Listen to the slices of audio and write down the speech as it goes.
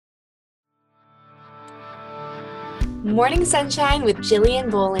Morning Sunshine with Jillian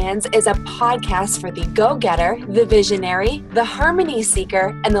Bolands is a podcast for the go-getter, the visionary, the harmony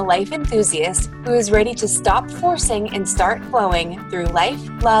seeker, and the life enthusiast who is ready to stop forcing and start flowing through life,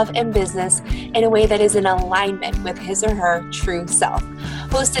 love, and business in a way that is in alignment with his or her true self.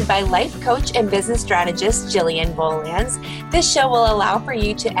 Hosted by life coach and business strategist Jillian Bolands, this show will allow for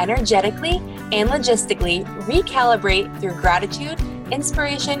you to energetically and logistically recalibrate through gratitude,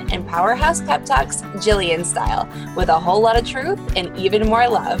 inspiration, and powerhouse pep talks Jillian style, with a whole lot of truth and even more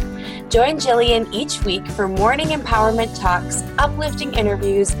love. Join Jillian each week for morning empowerment talks, uplifting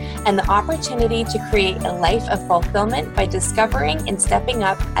interviews, and the opportunity to create a life of fulfillment by discovering and stepping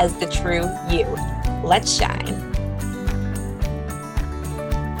up as the true you. Let's shine.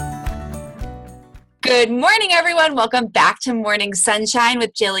 Good morning, everyone. Welcome back to Morning Sunshine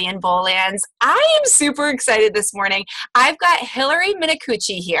with Jillian Bolands. I am super excited this morning. I've got Hillary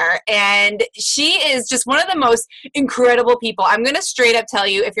Minacucci here, and she is just one of the most incredible people. I'm going to straight up tell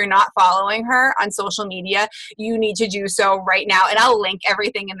you, if you're not following her on social media, you need to do so right now, and I'll link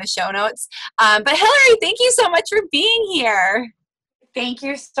everything in the show notes. But Hillary, thank you so much for being here. Thank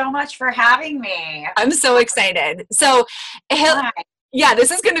you so much for having me. I'm so excited. So, yeah,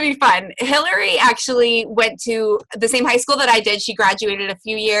 this is going to be fun. Hillary actually went to the same high school that I did. She graduated a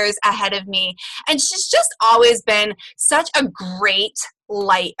few years ahead of me. And she's just always been such a great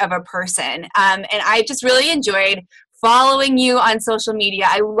light of a person. And I just really enjoyed following you on social media.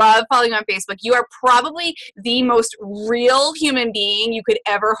 I love following you on Facebook. You are probably the most real human being you could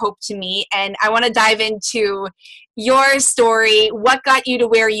ever hope to meet. And I want to dive into your story, what got you to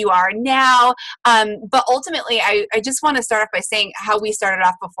where you are now. But ultimately, I just want to start off by saying how we started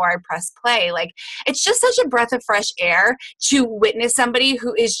off before I press play. Like, it's just such a breath of fresh air to witness somebody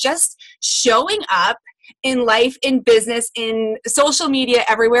who is just showing up in life, in business, in social media,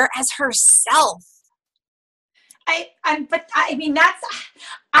 everywhere as herself. I am who I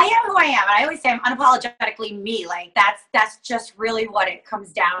am. And I always say I'm unapologetically me. Like that's just really what it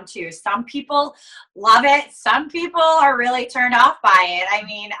comes down to. Some people love it. Some people are really turned off by it. I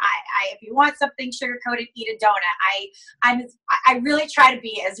mean, if you want something sugar-coated, eat a donut. I really try to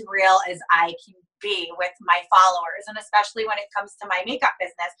be as real as I can be with my followers, and especially when it comes to my makeup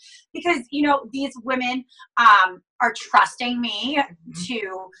business, because these women are trusting me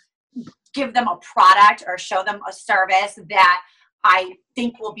to give them a product or show them a service that I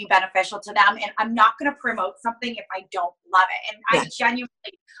think will be beneficial to them. And I'm not going to promote something if I don't love it. And I genuinely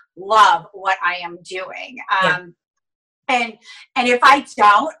love what I am doing. And if I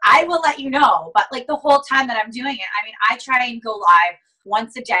don't, I will let you know. But like the whole time that I'm doing it, I mean, I try and go live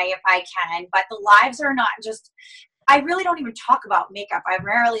once a day if I can, but the lives are not just, I really don't even talk about makeup. I'm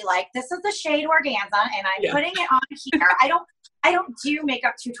rarely like, this is the shade organza and I'm putting it on here. I don't do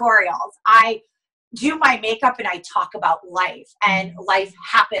makeup tutorials. I do my makeup and I talk about life, and life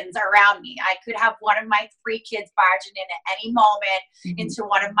happens around me. I could have one of my 3 kids barging in at any moment into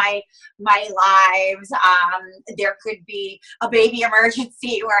one of my lives. There could be a baby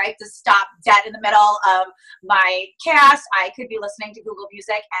emergency where I have to stop dead in the middle of my cast. I could be listening to Google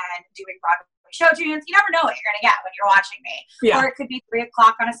Music and doing Broadway show tunes. You never know what you're going to get when you're watching me. Or it could be 3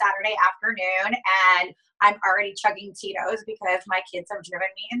 o'clock on a Saturday afternoon and I'm already chugging Tito's because my kids have driven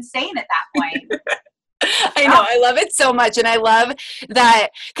me insane at that point. I know. I love it so much. And I love that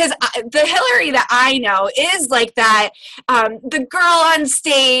because the Hillary that I know is like that, the girl on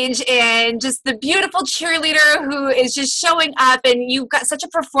stage and just the beautiful cheerleader who is just showing up, and you've got such a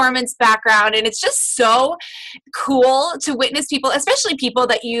performance background. And it's just so cool to witness people, especially people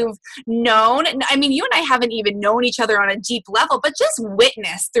that you've known. I mean, you and I haven't even known each other on a deep level, but just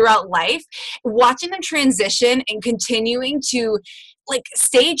witness throughout life, watching them transition and continuing to like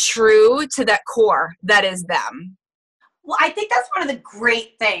stay true to that core that is them. Well, I think that's one of the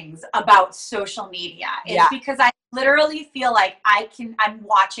great things about social media is because I literally feel like I'm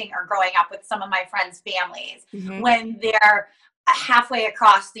watching or growing up with some of my friends' families when they're halfway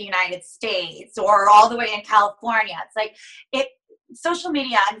across the United States or all the way in California. It's like social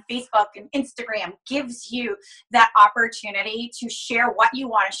media and Facebook and Instagram gives you that opportunity to share what you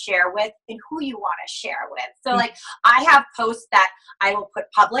want to share with and who you want to share with. So like I have posts that I will put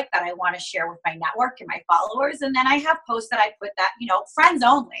public that I want to share with my network and my followers. And then I have posts that I put that, friends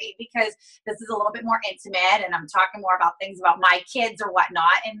only, because this is a little bit more intimate and I'm talking more about things about my kids or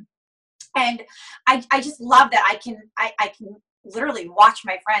whatnot. And I just love that I can literally watch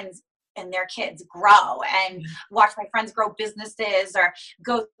my friends their kids grow, and watch my friends grow businesses or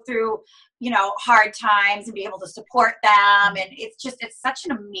go through, hard times and be able to support them. And it's such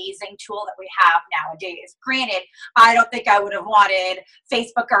an amazing tool that we have nowadays. Granted, I don't think I would have wanted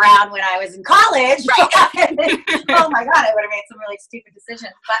Facebook around when I was in college. Right. Oh my God, I would have made some really stupid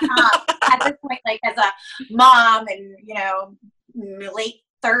decisions. But at this point, like as a mom and, late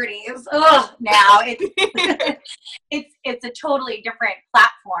 30s, now it's a totally different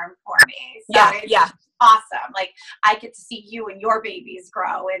platform for me. So it's awesome. Like I get to see you and your babies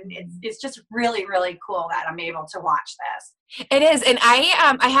grow, and it's just really, really cool that I'm able to watch this. It is. And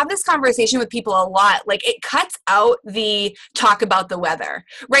I have this conversation with people a lot. Like it cuts out the talk about the weather,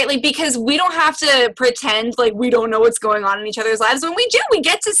 right? Like, because we don't have to pretend like we don't know what's going on in each other's lives. When we do, we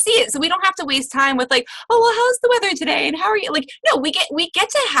get to see it. So we don't have to waste time with like, oh, well, how's the weather today? And how are you? Like, no, we get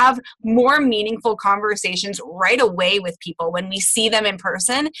to have more meaningful conversations right away with people when we see them in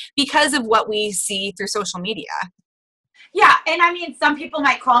person because of what we see through social media. Yeah. And I mean, some people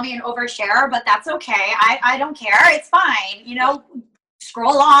might call me an overshare, but that's okay. I don't care. It's fine.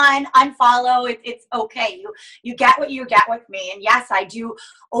 Scroll on, unfollow. It's okay. You get what you get with me. And yes, I do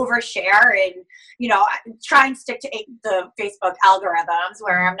overshare, and, try and stick to the Facebook algorithms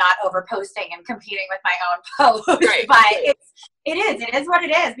where I'm not overposting and competing with my own posts. Right. But it is what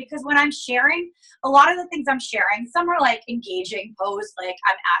it is, because when I'm sharing, a lot of the things I'm sharing, some are like engaging posts, like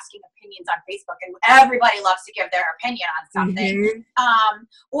I'm asking opinions on Facebook and everybody loves to give their opinion on something.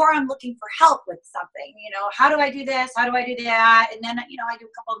 Or I'm looking for help with something, how do I do this? How do I do that? And then, I do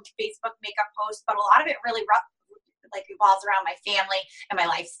a couple of Facebook makeup posts, but a lot of it really revolves around my family and my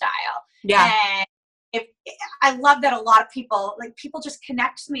lifestyle. Yeah. And I love that a lot of people just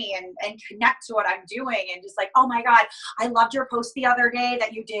connect to me and connect to what I'm doing, and just like, oh my God, I loved your post the other day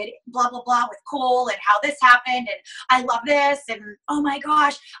that you did blah, blah, blah with Cole and how this happened. And I love this. And oh my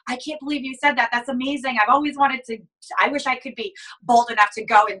gosh, I can't believe you said that. That's amazing. I've always wanted to, I wish I could be bold enough to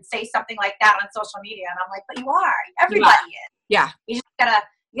go and say something like that on social media. And I'm like, but you are. Everybody is. Yeah. You just gotta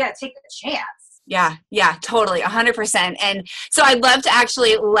take the chance. Yeah, totally. 100%. And so I'd love to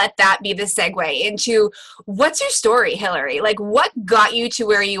actually let that be the segue into what's your story, Hillary? Like what got you to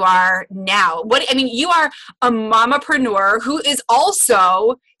where you are now? You are a mamapreneur who is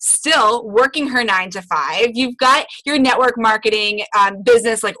also still working her 9 to 5. You've got your network marketing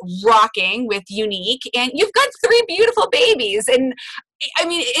business like rocking with Younique, and you've got 3 beautiful babies. And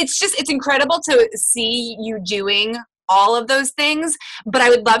it's incredible to see you doing all of those things, but I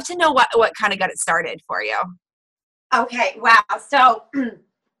would love to know what kind of got it started for you. Okay. Wow. So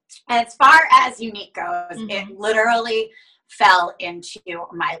as far as Younique goes, it literally fell into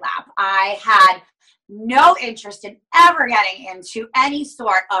my lap. I had no interest in ever getting into any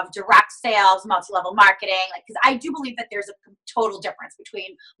sort of direct sales, multi-level marketing, because I do believe that there's a total difference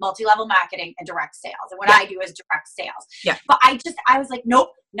between multi-level marketing and direct sales. And what I do is direct sales. Yeah. But I was like,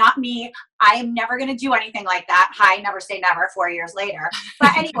 nope, not me. I am never going to do anything like that. Hi, never say never 4 years later.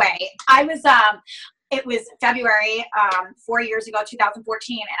 But anyway, it was February 4 years ago,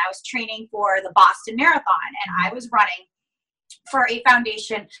 2014, and I was training for the Boston Marathon, and I was running for a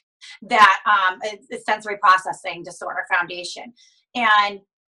foundation that is a sensory processing disorder foundation. And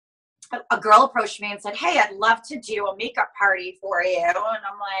a girl approached me and said, hey, I'd love to do a makeup party for you. And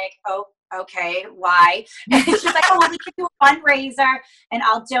I'm like, oh, okay, why? And she's like, oh, well, we can do a fundraiser and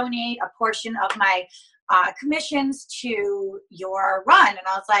I'll donate a portion of my commissions to your run. And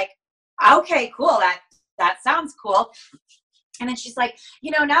I was like, okay, cool. That sounds cool. And then she's like,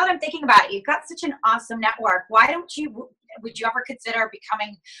 now that I'm thinking about it, you've got such an awesome network. Would you ever consider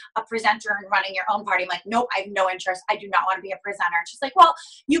becoming a presenter and running your own party? I'm like, nope, I have no interest. I do not want to be a presenter. And she's like, well,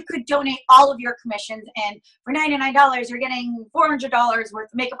 you could donate all of your commissions, and for $99, you're getting $400 worth of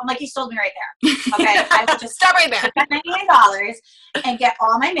makeup. I'm like, you sold me right there. Okay. I will just stop right there. Spend $99 and get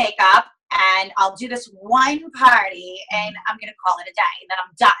all my makeup, and I'll do this one party, and I'm going to call it a day, and then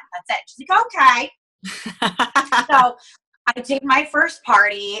I'm done. That's it. She's like, okay. So I did my first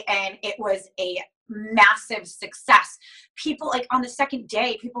party, and it was a massive success. People, on the second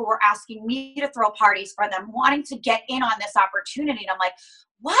day, people were asking me to throw parties for them, wanting to get in on this opportunity. And I'm like,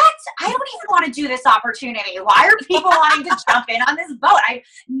 what? I don't even want to do this opportunity. Why are people wanting to jump in on this boat? I have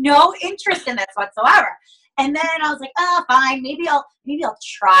no interest in this whatsoever. And then I was like, oh, fine. Maybe I'll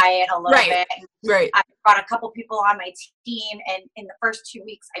try it a little bit. Right. I brought a couple people on my team, and in the first 2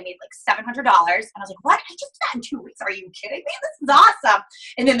 weeks, I made like $700. And I was like, what? I just did that in 2 weeks. Are you kidding me? This is awesome.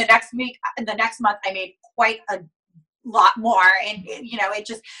 And then the next month, I made quite a lot more. And, it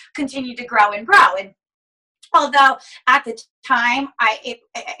just continued to grow and grow. And Although at the time,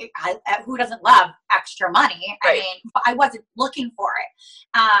 who doesn't love extra money? Right. I mean, I wasn't looking for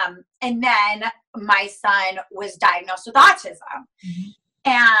it. And then my son was diagnosed with autism. Mm-hmm.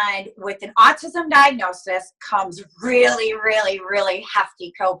 And with an autism diagnosis comes really, really, really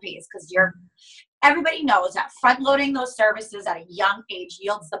hefty copays, because everybody knows that front loading those services at a young age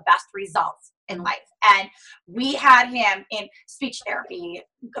yields the best results in life. And we had him in speech therapy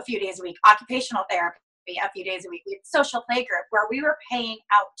a few days a week, occupational therapy a few days a week. We had social play group where we were paying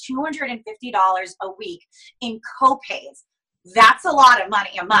out $250 a week in copays. That's a lot of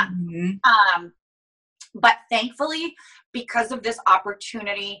money a month. Mm-hmm. But thankfully, because of this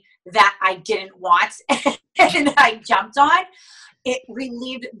opportunity that I didn't want and I jumped on, it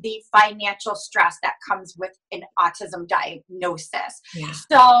relieved the financial stress that comes with an autism diagnosis. Yeah.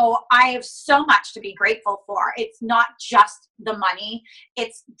 So I have so much to be grateful for. It's not just the money,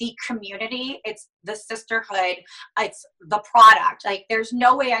 it's the community, it's the sisterhood, it's the product. Like, there's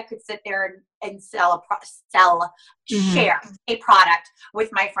no way I could sit there and share a product with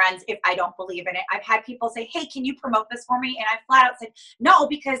my friends if I don't believe in it. I've had people say, hey, can you promote this for me? And I flat out said, no,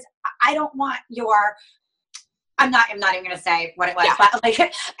 because I don't want your, I'm not even going to say what it was, but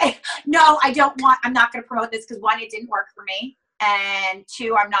like, no, I'm not going to promote this, because one, it didn't work for me. And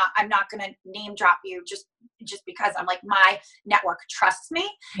two, I'm not going to name drop you just because I'm like, my network trusts me.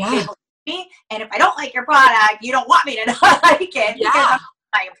 They believe me. And if I don't like your product, you don't want me to not like it because I'm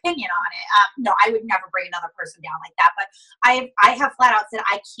my opinion on it. No, I would never bring another person down like that. But I have flat out said,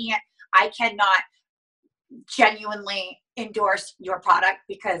 I cannot genuinely endorse your product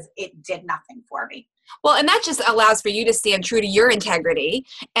because it did nothing for me. Well, and that just allows for you to stand true to your integrity.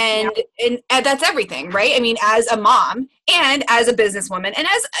 And that's everything, right? I mean, as a mom and as a businesswoman and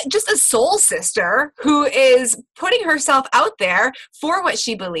as just a soul sister who is putting herself out there for what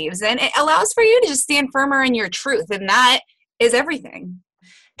she believes in, it allows for you to just stand firmer in your truth. And that is everything.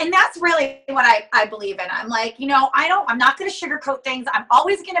 And that's really what I believe in. I'm like, I'm not going to sugarcoat things. I'm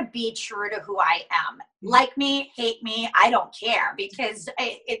always going to be true to who I am. Like me, hate me, I don't care, because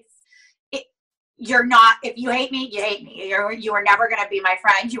you're not, if you hate me, you hate me. You are never going to be my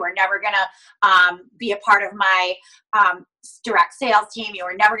friend. You are never going to be a part of my direct sales team. You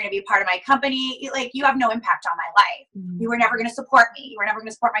are never going to be a part of my company. Like, you have no impact on my life. Mm-hmm. You were never going to support me. You were never going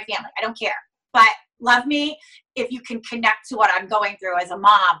to support my family. I don't care. But love me if you can connect to what I'm going through as a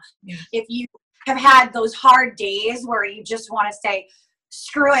mom. Yeah. If you have had those hard days where you just want to say,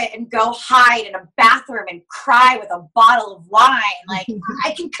 screw it, and go hide in a bathroom and cry with a bottle of wine. Like,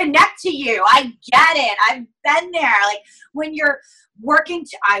 I can connect to you. I get it. I've been there. Like, when you're working,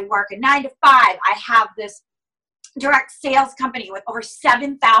 I work a 9 to 5. I have this direct sales company with over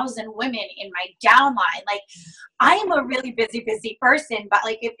 7,000 women in my downline. Like, I am a really busy person, but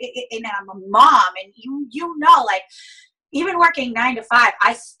like, and I'm a mom, and like, even working 9 to 5,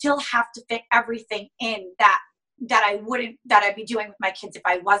 I still have to fit everything in that I'd be doing with my kids if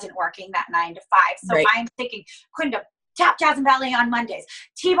I wasn't working that 9 to 5. So right. I'm thinking, Quinta, tap, jazz, and ballet on Mondays,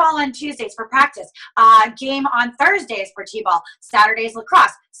 T-ball on Tuesdays for practice, game on Thursdays for T-ball, Saturdays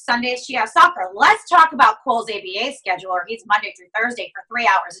lacrosse, Sundays she has soccer. Let's talk about Cole's ABA schedule, or he's Monday through Thursday for 3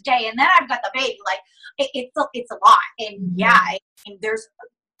 hours a day, and then I've got the baby. Like, it's a lot, and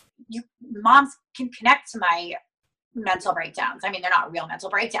moms can connect to my mental breakdowns. I mean, they're not real mental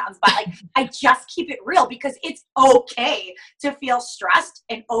breakdowns, but like, I just keep it real, because it's okay to feel stressed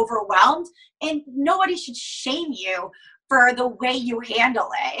and overwhelmed, and nobody should shame you for the way you handle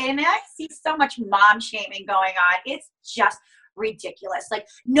it. And I see so much mom shaming going on. It's just ridiculous. Like,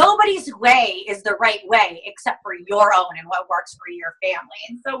 nobody's way is the right way except for your own and what works for your family.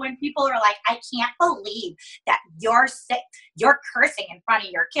 And so when people are like, I can't believe that you're cursing in front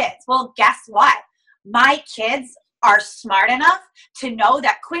of your kids. Well, guess what? My kids are smart enough to know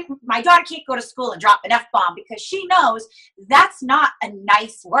that my daughter can't go to school and drop an F-bomb, because she knows that's not a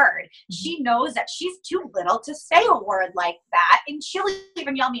nice word. She knows that she's too little to say a word like that. And she'll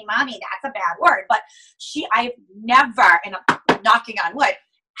even yell me, Mommy, that's a bad word. But I've never, and I'm knocking on wood,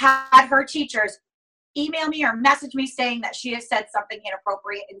 had her teachers email me or message me saying that she has said something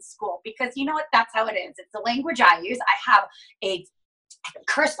inappropriate in school, because you know what? That's how it is. It's the language I use. I have a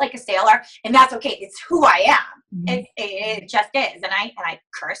curse like a sailor, and that's okay. It's who I am. Mm-hmm. It just is. And I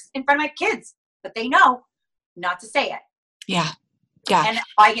curse in front of my kids, but they know not to say it. Yeah. Yeah. And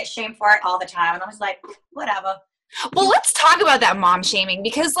I get shamed for it all the time. And I was like, whatever. Well, let's talk about that mom shaming,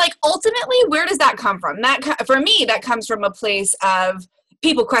 because like, ultimately, where does that come from? For me, that comes from a place of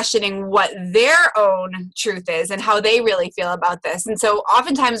people questioning what their own truth is and how they really feel about this. And so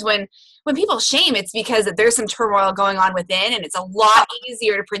oftentimes when people shame, it's because there's some turmoil going on within, and it's a lot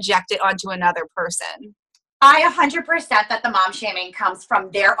easier to project it onto another person. I 100% that the mom shaming comes from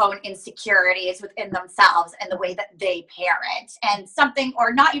their own insecurities within themselves and the way that they parent, and something,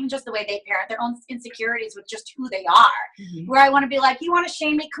 or not even just the way they parent, their own insecurities with just who they are. Where I want to be like, you want to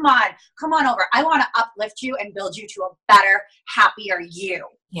shame me? Come on over. I want to uplift you and build you to a better, happier you.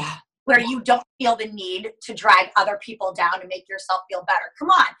 Yeah. Where you don't feel the need to drag other people down to make yourself feel better.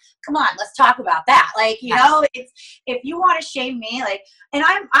 Come on, let's talk about that. Like, you know, it's, if you want to shame me, like, and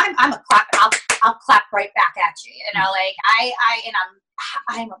I'm a clap, I'll clap right back at you. You know, like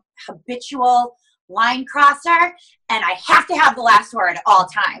I'm a habitual line crosser, and I have to have the last word at all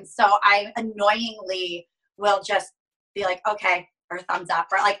times. So I annoyingly will just be like, okay, or thumbs up,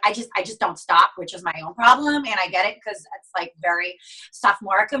 or like I just don't stop, which is my own problem, and I get it because it's like very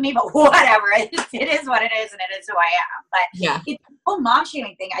sophomoric of me, but whatever, it is what it is, and it is who I am. But yeah, it's the whole mom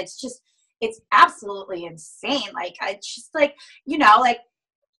shaming thing. It's absolutely insane. Like, I just, like, you know, like,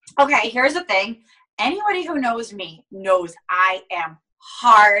 okay, here's the thing. Anybody who knows me knows I am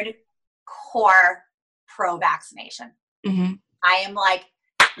hardcore pro-vaccination. mm-hmm. I am like,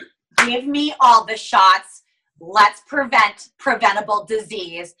 give me all the shots. Let's prevent preventable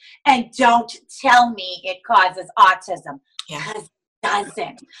disease, and don't tell me it causes autism, because it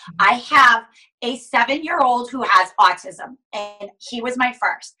doesn't. I have a 7-year-old who has autism, and he was my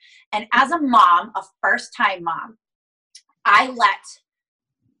first. And as a mom, a first-time mom, I let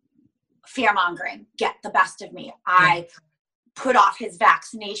fear-mongering get the best of me. I put off his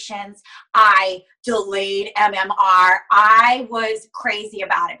vaccinations. I delayed MMR. I was crazy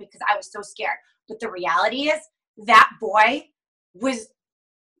about it because I was so scared. But the reality is that boy was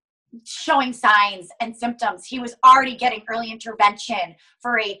showing signs and symptoms. He was already getting early intervention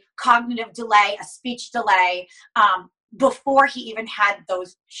for a cognitive delay, a speech delay, before he even had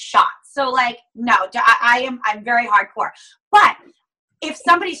those shots. So, like, no, I'm very hardcore. But if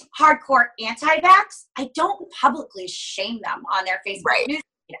somebody's hardcore anti-vax, I don't publicly shame them on their Facebook news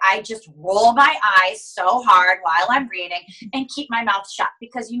feed. I just roll my eyes so hard while I'm reading and keep my mouth shut,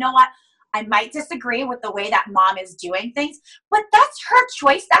 because you know what? I might disagree with the way that mom is doing things, but that's her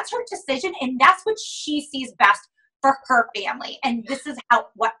choice. That's her decision. And that's what she sees best for her family. And this is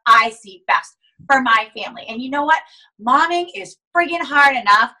what I see best for my family. And you know what? Momming is friggin' hard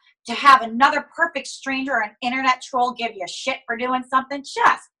enough. To have another perfect stranger or an internet troll give you shit for doing something,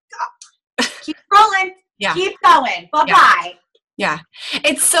 just keep rolling. Keep going. Bye-bye. Yeah.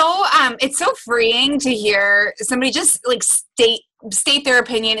 It's so freeing to hear somebody just like state their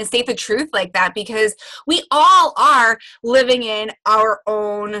opinion and state the truth like that, because we all are living in our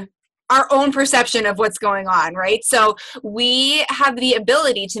own perception of what's going on, right? So we have the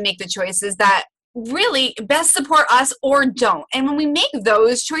ability to make the choices that really best support us or don't. And when we make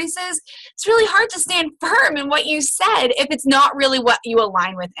those choices, it's really hard to stand firm in what you said if it's not really what you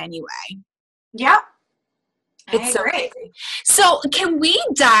align with anyway. Yep. It's so crazy. So can we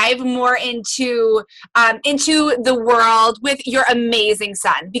dive more into the world with your amazing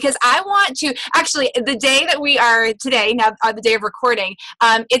son? Because I want to, actually, the day that we are today, now the day of recording,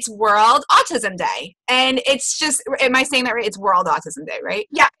 it's World Autism Day. And it's just, am I saying that right? It's World Autism Day, right?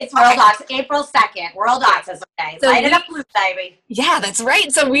 Yeah, it's World Autism, April 2nd, World Autism Day. So light it up, baby. Yeah, that's right.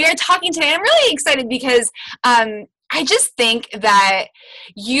 So we are talking today. I'm really excited because I just think that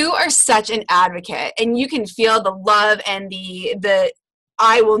you are such an advocate, and you can feel the love and the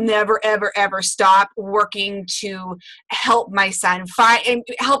I will never, ever, ever stop working to help my son find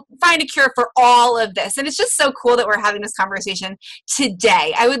a cure for all of this. And it's just so cool that we're having this conversation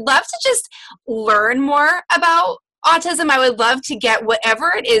today. I would love to just learn more about autism. I would love to get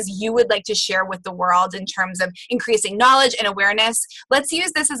whatever it is you would like to share with the world in terms of increasing knowledge and awareness. Let's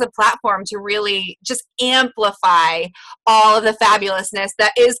use this as a platform to really just amplify all of the fabulousness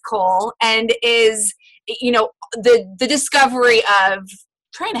that is Cole and is, you know, the discovery of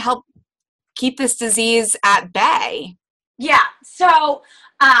trying to help keep this disease at bay. Yeah. So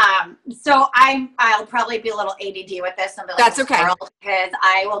I'll probably be a little ADD with this. And be like, that's okay. Because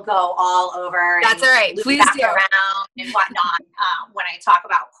I will go all over. That's all right. Please do. Around and whatnot when I talk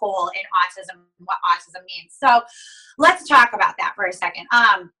about Cole and autism, what autism means. So let's talk about that for a second.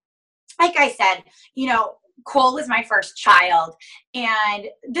 Like I said, you know, Cole is my first child, and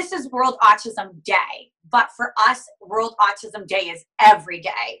this is World Autism Day. But for us, World Autism Day is every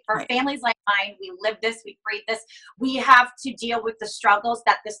day. For families like mine, we live this, we breathe this. We have to deal with the struggles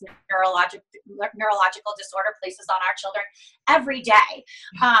that this neurological disorder places on our children every day.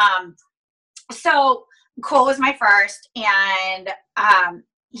 So Cole was my first, and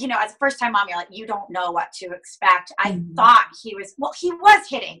you know, as a first time mom, you're like, you don't know what to expect. I thought he was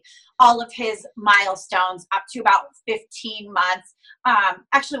hitting all of his milestones up to about 15 months.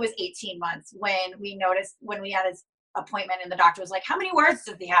 Actually it was 18 months when we had his appointment and the doctor was like, how many words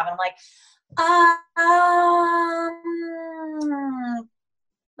does he have? And I'm like,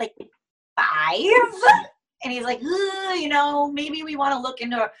 like 5. And he's like, you know, maybe we want to look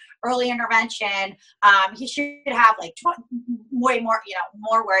into early intervention. He should have like way more, you know,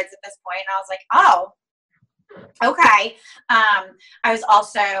 more words at this point. And I was like, oh, okay. I was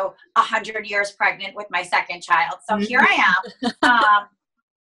also 100 years pregnant with my second child. So here I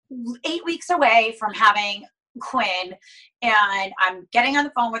am, 8 weeks away from having Quinn, and I'm getting on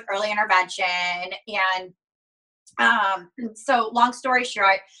the phone with early intervention. And so long story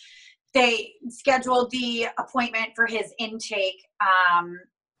short, they scheduled the appointment for his intake,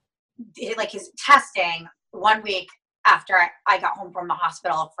 like his testing, 1 week after I got home from the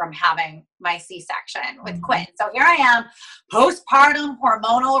hospital from having my C-section with Quinn. So here I am, postpartum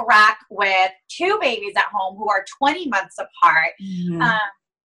hormonal wreck with 2 babies at home who are 20 months apart.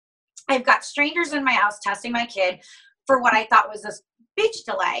 I've got strangers in my house testing my kid for what I thought was a speech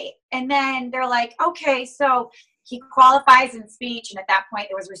delay. And then they're like, okay, so he qualifies in speech. And at that point,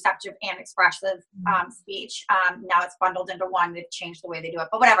 there was receptive and expressive speech. Now it's bundled into one. They've changed the way they do it,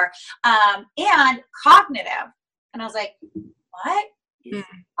 but whatever. And cognitive. And I was like, what?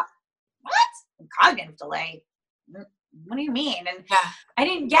 What? Cognitive delay? What do you mean? And I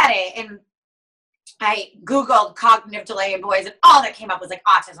didn't get it. And I Googled cognitive delay in boys, and all that came up was like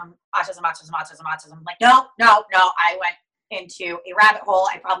autism. I'm like, no. I went into a rabbit hole.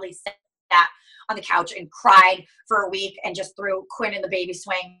 I probably sat on the couch and cried for a week and just threw Quinn in the baby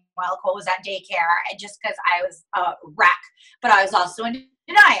swing while Cole was at daycare, and just because I was a wreck. But I was also in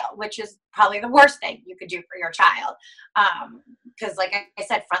denial, which is probably the worst thing you could do for your child. Because like I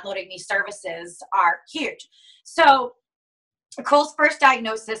said, front loading these services are huge. So Cole's first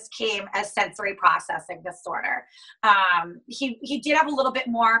diagnosis came as sensory processing disorder. He did have a little bit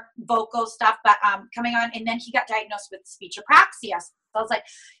more vocal stuff, but coming on, and then he got diagnosed with speech apraxia. So I was like,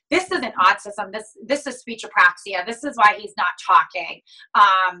 this isn't autism. This is speech apraxia. This is why he's not talking.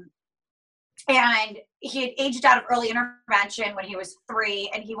 And he had aged out of early intervention when he was 3,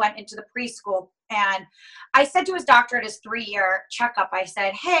 and he went into the preschool. And I said to his doctor at his 3-year checkup, I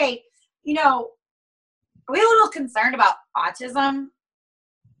said, hey, you know, are we a little concerned about autism?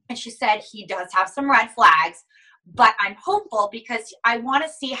 And she said, he does have some red flags, but I'm hopeful because I want to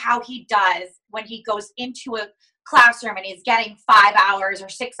see how he does when he goes into a classroom and he's getting 5 hours or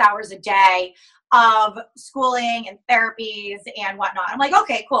 6 hours a day of schooling and therapies and whatnot. I'm like,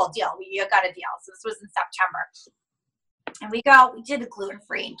 okay, cool, deal. We got a deal. So this was in September. And we did a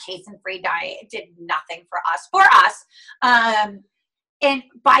gluten-free and casein-free diet. It did nothing for us. And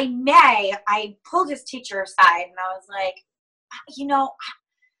by May, I pulled his teacher aside and I was like, you know,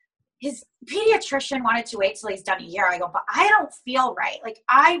 his pediatrician wanted to wait till he's done a year. I go, but I don't feel right. Like,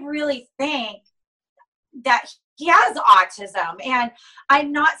 I really think that he has autism and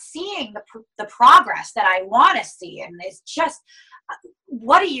I'm not seeing the progress that I want to see. And it's just,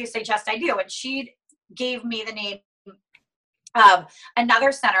 what do you suggest I do? And she gave me the name of another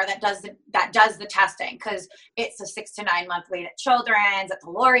center that does the testing, because it's a 6 to 9 month wait at Children's, at the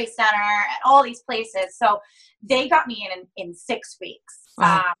Laurie Center, at all these places. So they got me in 6 weeks.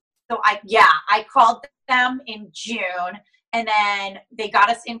 Wow. So I called them in June, and then they got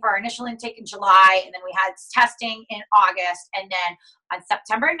us in for our initial intake in July, and then we had testing in August. And then on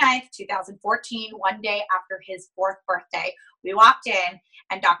September 9th, 2014, one day after his 4th birthday, we walked in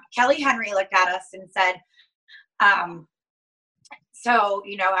and Dr. Kelly Henry looked at us and said, so,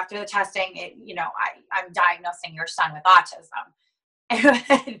 you know, after the testing, I'm diagnosing your son with autism.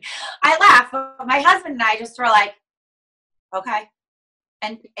 And I laughed, but my husband and I just were like, okay.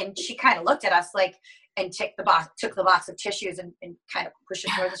 And she kind of looked at us like, and took the box of tissues and kind of pushed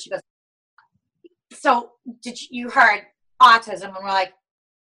it towards us. She goes, so you heard autism? And we're like,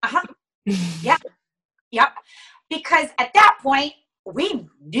 uh-huh. Yeah. Yep. Because at that point, we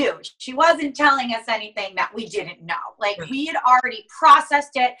knew she wasn't telling us anything that we didn't know. Like, we had already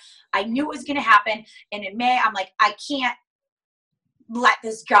processed it. I knew it was going to happen. And in May, I'm like, I can't let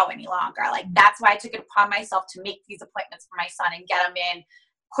this go any longer. Like, that's why I took it upon myself to make these appointments for my son and get him in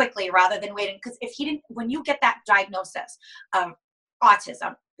quickly rather than waiting. Because when you get that diagnosis of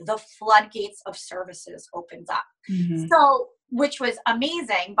autism, the floodgates of services opens up. Mm-hmm. So, which was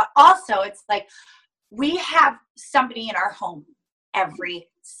amazing. But also it's like, we have somebody in our home every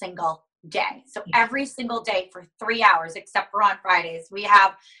single day. So every single day for 3 hours, except for on Fridays, we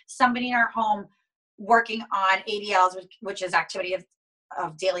have somebody in our home working on ADLs, which is activity of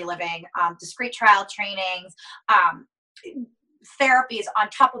of daily living, discrete trial trainings, therapies on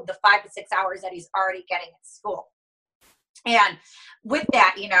top of the 5 to 6 hours that he's already getting at school. And with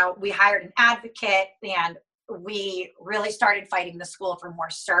that, we hired an advocate, and we really started fighting the school for more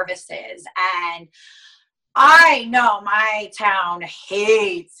services. And I know my town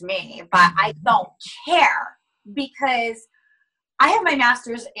hates me, but I don't care, because I have my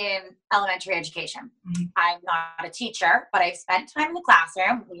master's in elementary education. Mm-hmm. I'm not a teacher, but I've spent time in the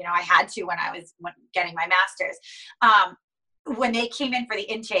classroom. I had to when I was getting my master's. When they came in for the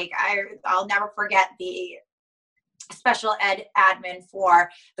intake, I'll never forget the special ed admin for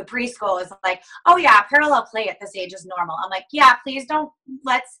the preschool is like, oh yeah, parallel play at this age is normal. I'm like, yeah, please don't,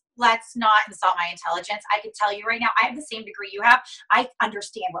 let's not insult my intelligence. I can tell you right now, I have the same degree you have. I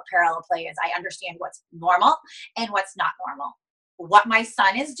understand what parallel play is. I understand what's normal and what's not normal. What my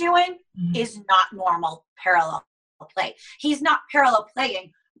son is doing is not normal parallel play. He's not parallel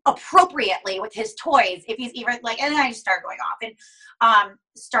playing appropriately with his toys if he's even like, and then I just started going off and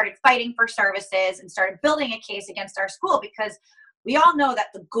started fighting for services and started building a case against our school, because we all know that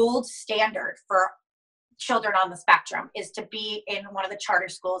the gold standard for children on the spectrum is to be in one of the charter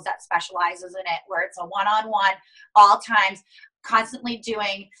schools that specializes in it, where it's a one-on-one, all times, constantly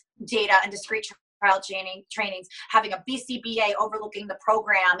doing data and discrete trial trainings, having a BCBA overlooking the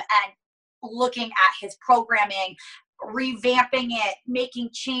program and looking at his programming, revamping it, making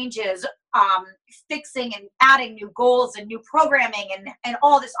changes, fixing and adding new goals and new programming and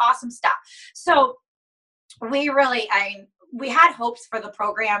all this awesome stuff. So we really, we had hopes for the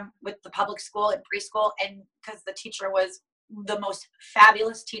program with the public school and preschool, and because the teacher was the most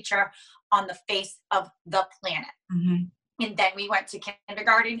fabulous teacher on the face of the planet. Mm-hmm. And then we went to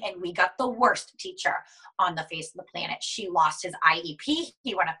kindergarten and we got the worst teacher on the face of the planet. She lost his IEP.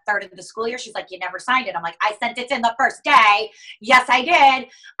 He went a third of the school year. She's like, you never signed it. I'm like, I sent it in the first day. Yes, I did.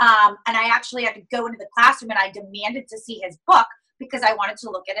 And I actually had to go into the classroom and I demanded to see his book because I wanted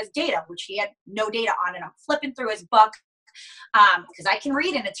to look at his data, which he had no data on. And I'm flipping through his book because I can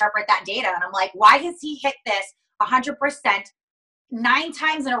read and interpret that data. And I'm like, why has he hit this 100%? 9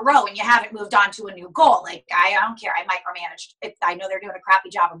 times in a row and you haven't moved on to a new goal? Like, I don't care. I micromanaged. If I know they're doing a crappy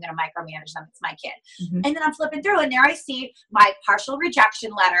job, I'm going to micromanage them. It's my kid. Mm-hmm. And then I'm flipping through and there I see my partial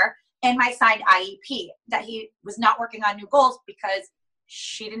rejection letter and my signed IEP that he was not working on new goals because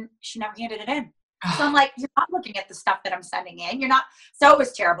she never handed it in. So I'm like, you're not looking at the stuff that I'm sending in. You're not. So it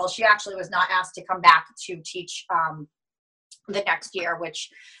was terrible. She actually was not asked to come back to teach the next year, which,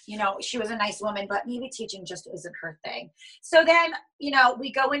 she was a nice woman, but maybe teaching just isn't her thing. So then,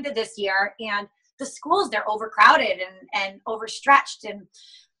 we go into this year and the schools, they're overcrowded and overstretched and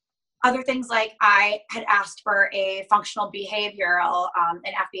other things. Like I had asked for a functional behavioral, an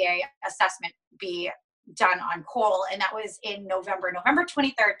FBA assessment be done on Cole. And that was in November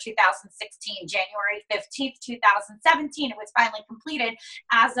 23rd, 2016, January 15th, 2017. It was finally completed.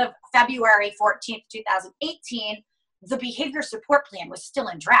 As of February 14th, 2018, the behavior support plan was still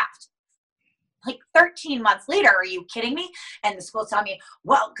in draft. Like 13 months later, are you kidding me? And the school's telling me,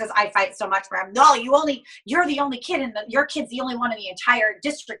 well, because I fight so much for him. No, you're the only kid your kid's the only one in the entire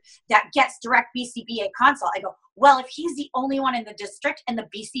district that gets direct BCBA consult. I go, well, if he's the only one in the district and the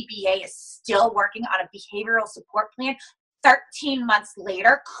BCBA is still working on a behavioral support plan 13 months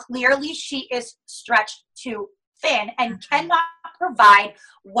later, clearly she is stretched too thin and cannot provide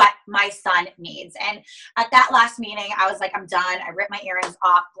what my son needs. And at that last meeting, I was like, I'm done. I ripped my earrings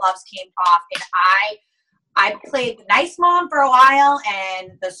off, gloves came off, and I played the nice mom for a while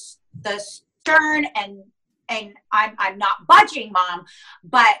and the stern and I'm not budging mom,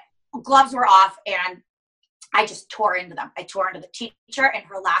 but gloves were off and I just tore into them. I tore into the teacher and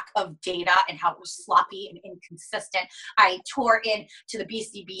her lack of data and how it was sloppy and inconsistent. I tore into the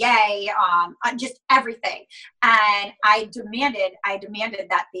BCBA, just everything. And I demanded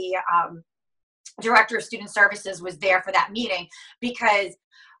that the director of student services was there for that meeting, because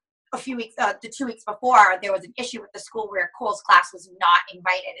the 2 weeks before, there was an issue with the school where Cole's class was not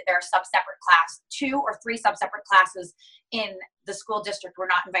invited. There are sub-separate class, 2 or 3 sub-separate classes in the school district were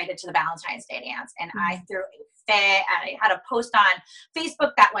not invited to the Valentine's Day dance. And I threw a fit, and I had a post on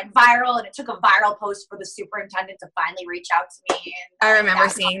Facebook that went viral, and it took a viral post for the superintendent to finally reach out to me. And I remember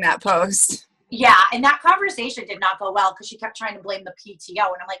seeing that post. Yeah, and that conversation did not go well because she kept trying to blame the PTO.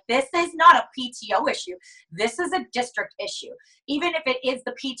 And I'm like, this is not a PTO issue. This is a district issue. Even if it is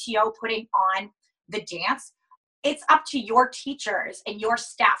the PTO putting on the dance, it's up to your teachers and your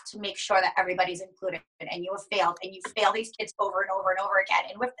staff to make sure that everybody's included. And you have failed, and you fail these kids over and over and over again.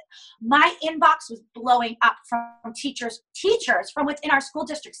 And with my inbox was blowing up from teachers from within our school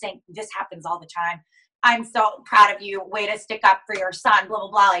district saying, this happens all the time. I'm so proud of you. Way to stick up for your son, blah,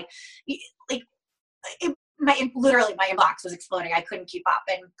 blah, blah. Like literally my inbox was exploding. I couldn't keep up.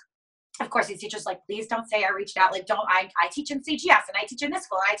 And of course, these teachers like, please don't say I reached out. Like, I teach in CGS and I teach in this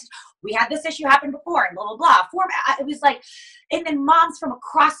school. And we had this issue happen before and blah, blah, blah. It was like, and then moms from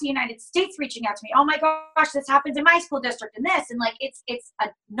across the United States reaching out to me. Oh my gosh, this happens in my school district and this. And like, it's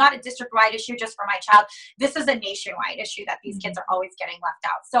not a district-wide issue just for my child. This is a nationwide issue that these kids are always getting left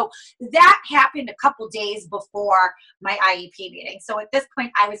out. So that happened a couple days before my IEP meeting. So at this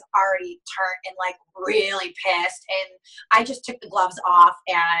point, I was already turned and like really pissed. And I just took the gloves off,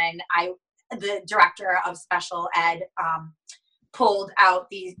 and the director of special ed pulled out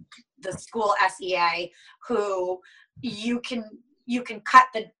the school SEA, who you can cut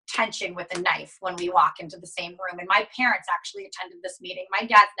the tension with a knife when we walk into the same room. And my parents actually attended this meeting. My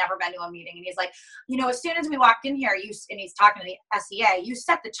dad's never been to a meeting, and he's like, as soon as we walked in here, and he's talking to the SEA, you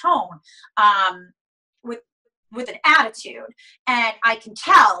set the tone with an attitude, and I can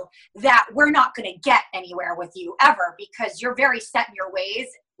tell that we're not going to get anywhere with you ever, because you're very set in your ways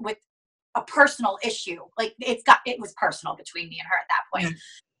with a personal issue. Like it was personal between me and her at that point.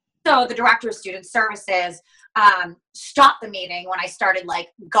 Yeah. So the director of student services stopped the meeting when I started like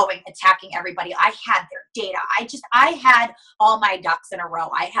attacking everybody. I had their data. I had all my ducks in a row.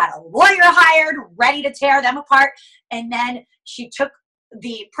 I had a lawyer hired, ready to tear them apart. And then she took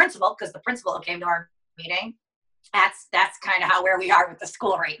the principal, because the principal came to our meeting. That's kind of where we are with the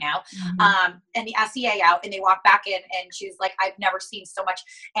school right now. Mm-hmm. And the SEA out, and they walk back in, and she's like, I've never seen so much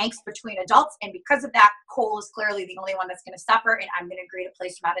angst between adults. And because of that, Cole is clearly the only one that's going to suffer, and I'm going to agree to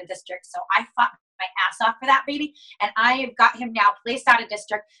place him out of district. So I fought my ass off for that baby. And I have got him now placed out of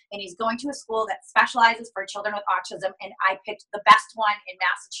district, and he's going to a school that specializes for children with autism. And I picked the best one in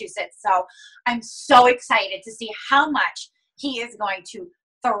Massachusetts. So I'm so excited to see how much he is going to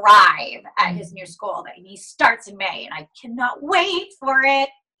thrive at his new school. And he starts in May, and I cannot wait for it.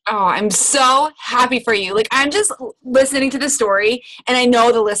 Oh, I'm so happy for you. Like, I'm just listening to the story, and I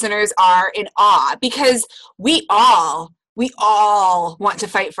know the listeners are in awe, because we all want to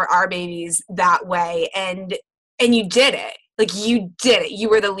fight for our babies that way. And you did it. Like, you did it. You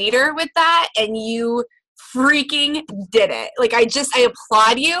were the leader with that, and you freaking did it. Like, I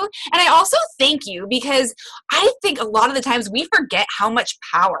applaud you. And I also thank you, because I think a lot of the times we forget how much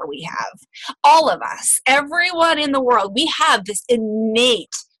power we have. All of us, everyone in the world, we have this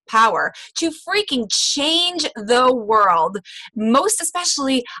innate power to freaking change the world, most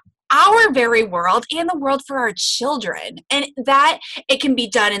especially our very world and the world for our children. And that it can be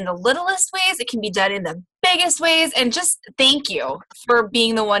done in the littlest ways, it can be done in the biggest ways. And just thank you for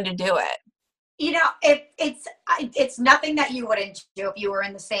being the one to do it. It's nothing that you wouldn't do if you were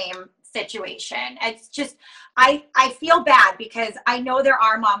in the same situation. It's just, I feel bad, because I know there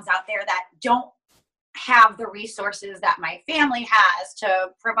are moms out there that don't have the resources that my family has to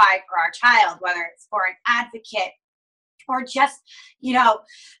provide for our child, whether it's for an advocate or just,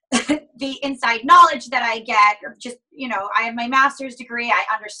 the inside knowledge that I get, or just, I have my master's degree. I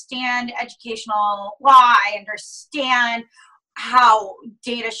understand educational law. I understand how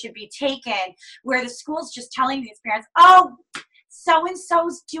data should be taken, where the school's just telling these parents, oh,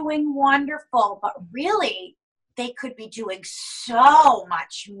 so-and-so's doing wonderful, but really they could be doing so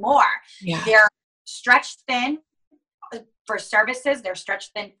much more. Yeah. They're stretched thin for services, they're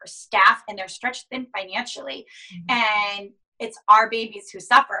stretched thin for staff, and they're stretched thin financially. Mm-hmm. And it's our babies who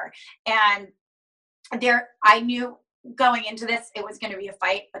suffer. And I knew going into this, it was going to be a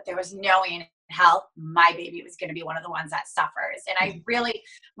fight, but there was no way in hell my baby was going to be one of the ones that suffers. And I really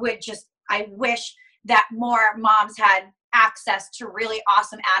I wish that more moms had access to really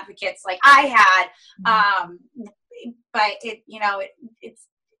awesome advocates like I had. But it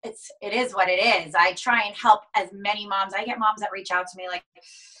is what it is. I try and help as many moms. I get moms that reach out to me like,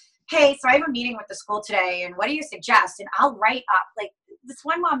 hey, so I have a meeting with the school today, and what do you suggest? And I'll write up, like, this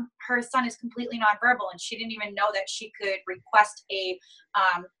one mom, her son is completely nonverbal, and she didn't even know that she could request a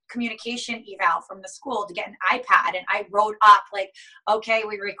communication eval from the school to get an iPad. And I wrote up like, okay,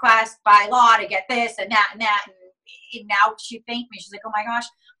 we request by law to get this and that and that. And now she thanked me. She's like, oh my gosh,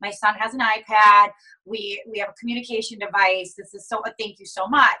 my son has an iPad. We have a communication device. This is thank you so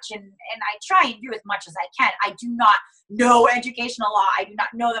much. And I try and do as much as I can. I do not know educational law. I do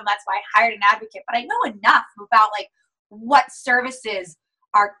not know them. That's why I hired an advocate, but I know enough about like what services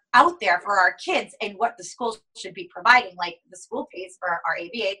are out there for our kids and what the schools should be providing. Like the school pays for our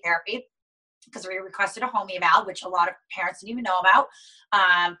ABA therapy because we requested a home eval, which a lot of parents didn't even know about.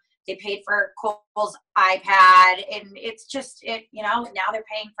 They paid for Cole's iPad, and it's just now they're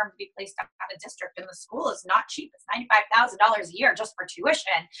paying for him to be placed out of district, and the school is not cheap. It's $95,000 a year just for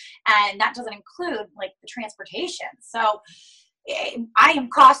tuition, and that doesn't include like the transportation. So I am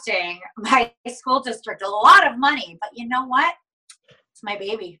costing my school district a lot of money, but you know what? It's my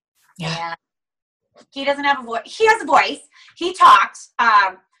baby. Yeah. And he doesn't have a voice. He has a voice. He talks,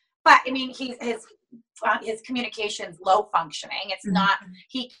 but I mean, his communication's low functioning. It's not,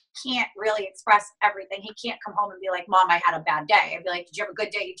 he can't really express everything. He can't come home and be like, Mom, I had a bad day. I'd be like, did you have a good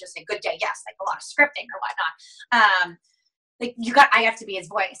day? You just say, good day. Yes. Like a lot of scripting or whatnot. I have to be his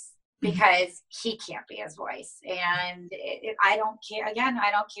voice because he can't be his voice. And I don't care. Again,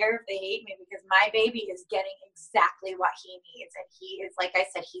 I don't care if they hate me because my baby is getting exactly what he needs. And he is, like I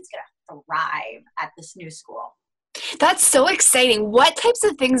said, he's going to thrive at this new school. That's so exciting. What types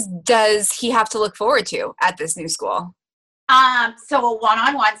of things does he have to look forward to at this new school? So a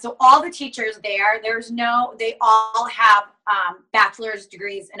one-on-one. So all the teachers there, they all have bachelor's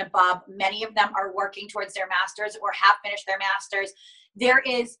degrees and above. Many of them are working towards their master's or have finished their master's. There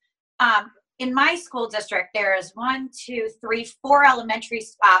is, in my school district, there is 4 elementary,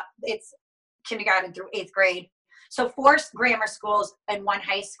 it's kindergarten through 8th grade. So 4 grammar schools and 1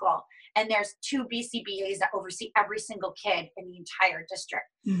 high school. And there's 2 BCBAs that oversee every single kid in the entire district.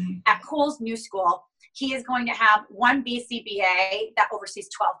 Mm-hmm. At Cole's new school, he is going to have 1 BCBA that oversees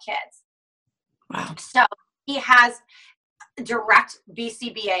 12 kids. Wow. So he has direct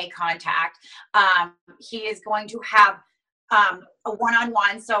BCBA contact. He is going to have a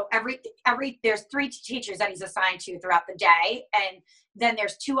one-on-one. So there's 3 teachers that he's assigned to throughout the day. And then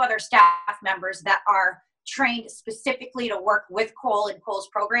there's 2 other staff members that are trained specifically to work with Cole and Cole's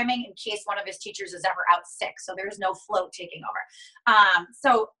programming in case one of his teachers is ever out sick. So there's no float taking over.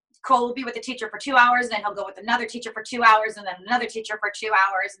 So Cole will be with the teacher for 2 hours, then he'll go with another teacher for 2 hours, and then another teacher for 2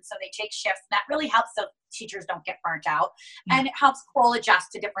 hours. And so they take shifts. And that really helps so teachers don't get burnt out. Mm-hmm. And it helps Cole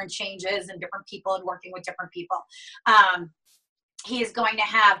adjust to different changes and different people and working with different people. He is going to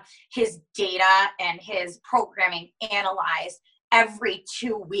have his data and his programming analyzed every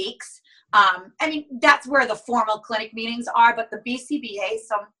 2 weeks. I mean, that's where the formal clinic meetings are, but the BCBA,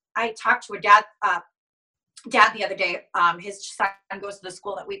 so I talked to a dad the other day. His son goes to the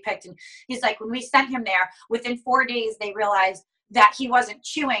school that we picked, and he's like, when we sent him there, within 4 days, they realized that he wasn't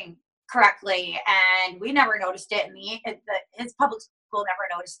chewing correctly, and we never noticed it, and his public school never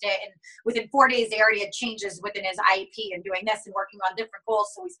noticed it, and within 4 days, they already had changes within his IEP and doing this and working on different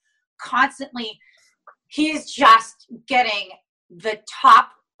goals, so he's just getting the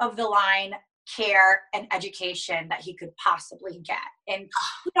top of the line care and education that he could possibly get. And,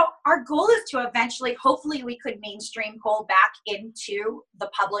 our goal is to eventually, hopefully we could mainstream Cole back into the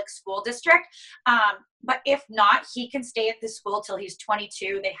public school district. But if not, he can stay at the school till he's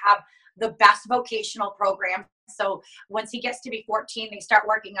 22. They have the best vocational program. So once he gets to be 14, they start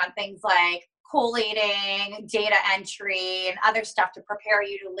working on things like collating, data entry, and other stuff to prepare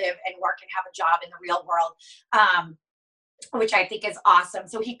you to live and work and have a job in the real world. Which I think is awesome.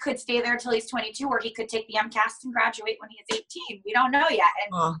 So he could stay there until he's 22, or he could take the MCAS and graduate when he's 18. We don't know yet.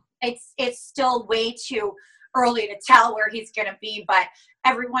 And it's still way too early to tell where he's going to be. But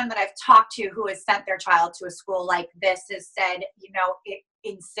everyone that I've talked to who has sent their child to a school like this has said,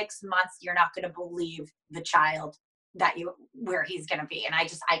 in 6 months, you're not going to believe the child where he's going to be. And I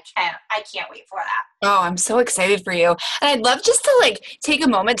can't wait for that. Oh, I'm so excited for you. And I'd love just to take a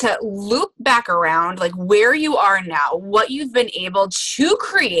moment to loop back around where you are now, what you've been able to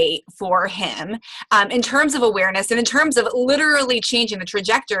create for him in terms of awareness and in terms of literally changing the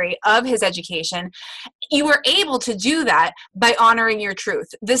trajectory of his education. You were able to do that by honoring your truth.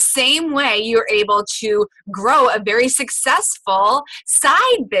 The same way you're able to grow a very successful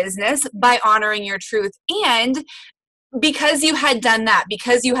side business by honoring your truth. And because you had done that,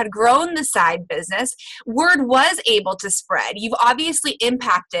 because you had grown the side business, word was able to spread. You've obviously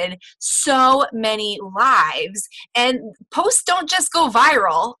impacted so many lives, and posts don't just go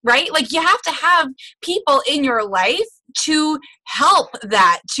viral, right? You have to have people in your life to help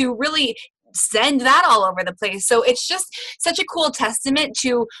that, to really send that all over the place. So it's just such a cool testament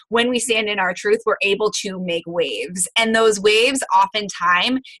to when we stand in our truth, we're able to make waves. And those waves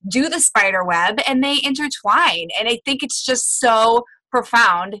oftentimes do the spider web and they intertwine. And I think it's just so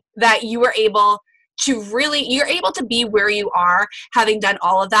profound that you were able to you're able to be where you are having done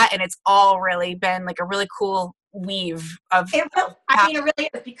all of that. And it's all really been a really cool weave of it really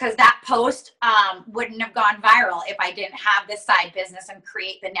is, because that post wouldn't have gone viral if I didn't have this side business and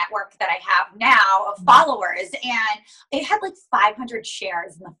create the network that I have now of followers. And it had 500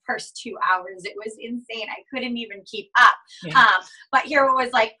 shares in the first 2 hours. It was insane. I couldn't even keep up. Yeah. But here it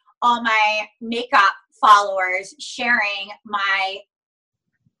was all my makeup followers sharing my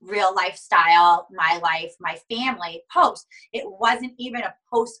real lifestyle, my life, my family post. It wasn't even a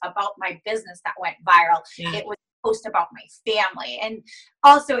post about my business that went viral. Yeah. It was a post about my family. And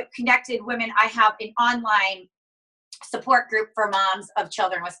also it connected women. I have an online support group for moms of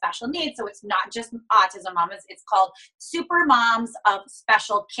children with special needs. So it's not just autism moms. It's called Super Moms of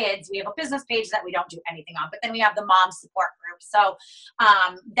Special Kids. We have a business page that we don't do anything on, but then we have the mom support group. So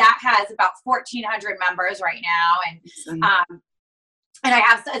that has about 1,400 members right now. And I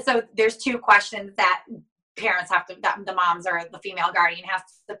have, so there's 2 questions that parents have to, that the moms or the female guardian has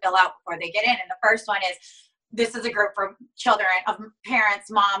to fill out before they get in. And the first one is, this is a group for children of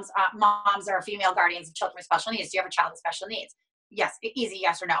parents, moms or female guardians of children with special needs. Do you have a child with special needs? Yes, easy,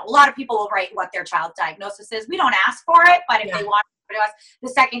 yes or no. A lot of people will write what their child's diagnosis is. We don't ask for it, but if they want to us,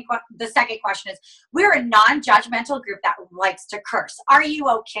 the second question is, we're a non-judgmental group that likes to curse. Are you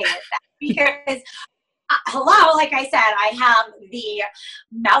okay with that? Because hello, like I said, I have the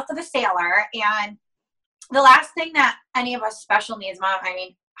mouth of a sailor, and the last thing that any of us special needs mom,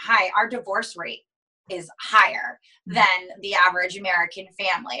 our divorce rate is higher than the average American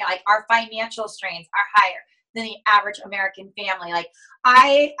family. Like, our financial strains are higher than the average American family. Like,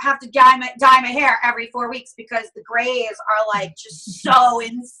 I have to dye my hair every 4 weeks because the grays are like just so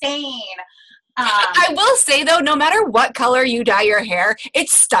insane. I will say though, no matter what color you dye your hair,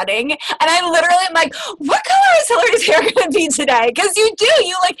 it's stunning. And I literally am like, what color is Hillary's hair going to be today? Because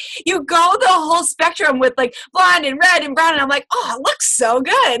you go the whole spectrum with like blonde and red and brown. And I'm like, oh, it looks so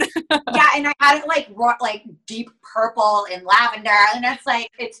good. Yeah. And I had it like deep purple and lavender. And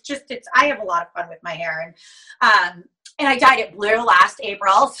I have a lot of fun with my hair. And I dyed it blue last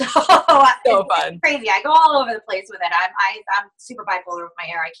April. So fun. Crazy. I go all over the place with it. I'm super bipolar with my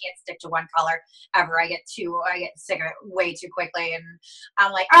hair. I can't stick to one color ever. I get sick of it way too quickly. And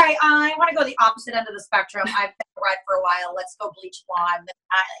I'm like, all right, I want to go the opposite end of the spectrum. I've been red for a while. Let's go bleach blonde.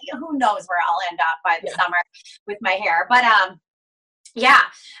 Who knows where I'll end up by the summer with my hair. But, yeah,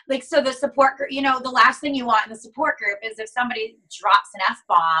 like, so the support group, the last thing you want in the support group is if somebody drops an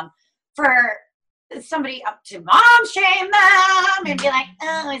F-bomb, for somebody up to mom shame them and be like,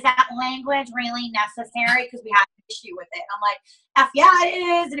 oh, is that language really necessary? Because we have an issue with it. I'm like, F yeah, it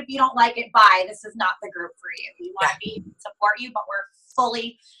is. And if you don't like it, bye. This is not the group for you. We want to support you, but we're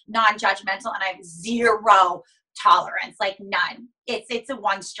fully non-judgmental, and I have zero tolerance, like none. It's a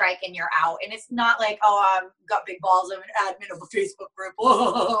one strike and you're out. And it's not like, oh, I've got big balls, I'm an admin of a Facebook group,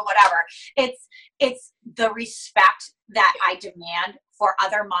 whatever. It's the respect that I demand for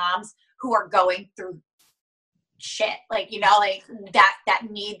other moms who are going through shit, like that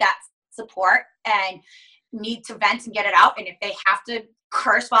need that support and need to vent and get it out. And if they have to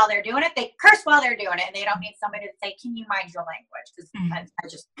curse while they're doing it, they curse while they're doing it, and they don't need somebody to say, can you mind your language? Because I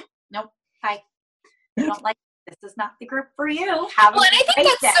just, nope, I don't like it. This is not the group for you. And I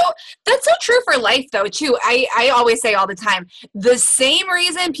think that's so true for life though too. I always say all the time, the same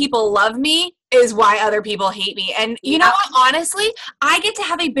reason people love me is why other people hate me. And you know what, honestly, I get to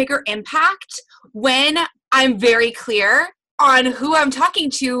have a bigger impact when I'm very clear on who I'm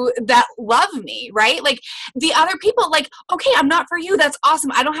talking to that love me, right? Like, the other people, like, okay, I'm not for you. That's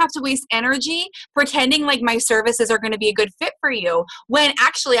awesome. I don't have to waste energy pretending like my services are going to be a good fit for you, when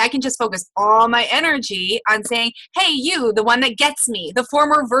actually I can just focus all my energy on saying, hey, you, the one that gets me, the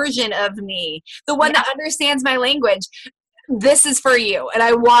former version of me, the one that understands my language, this is for you, and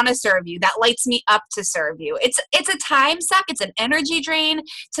I want to serve you. That lights me up to serve you. It's a time suck. It's an energy drain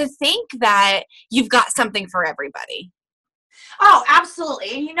to think that you've got something for everybody. Oh,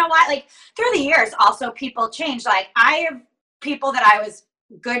 absolutely. And you know what? Like, through the years, also people change. Like, I have people that I was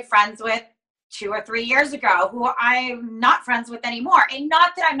good friends with 2 or 3 years ago who I'm not friends with anymore. And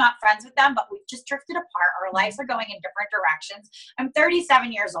not that I'm not friends with them, but we've just drifted apart. Our lives are going in different directions. I'm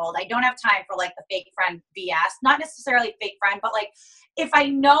 37 years old. I don't have time for like the fake friend BS. Not necessarily fake friend, but like, if I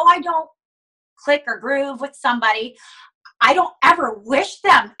know I don't click or groove with somebody, I don't ever wish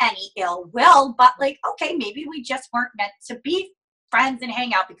them any ill will, but like, okay, maybe we just weren't meant to be friends and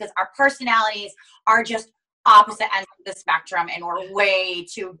hang out because our personalities are just opposite ends of the spectrum and we're way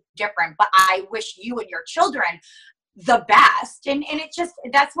too different. But I wish you and your children the best. And it just,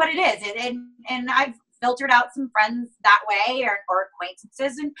 that's what it is. And I've filtered out some friends that way or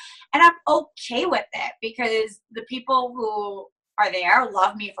acquaintances, and I'm okay with it because the people who are there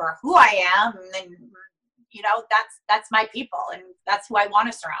love me for who I am, and that's my people, and that's who I want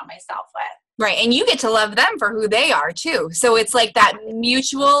to surround myself with. Right. And you get to love them for who they are too. So it's like that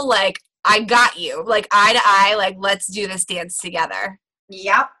mutual, like, I got you, like eye to eye, like, let's do this dance together.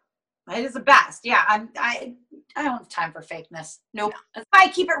 Yep. It is the best. Yeah. I don't have time for fakeness. Nope. That's why I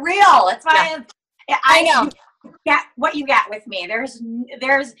keep it real. That's why I know. You get what you get with me.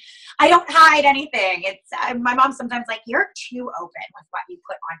 I don't hide anything. My mom's sometimes like, you're too open with what you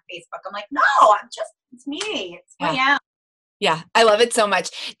put on Facebook. I'm like, no, it's me. It's who I am. Yeah, I love it so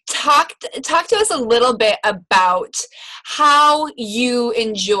much. Talk to us a little bit about how you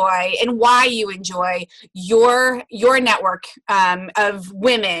enjoy and why you enjoy your network of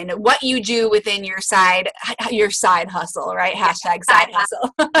women, what you do within your side hustle, right? Hashtag side hustle.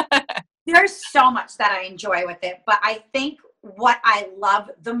 There's so much that I enjoy with it, but I think what I love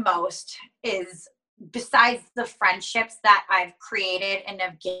the most is, besides the friendships that I've created and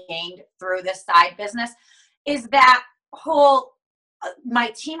have gained through this side business, is that my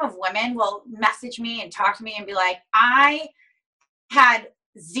team of women will message me and talk to me and be like, I had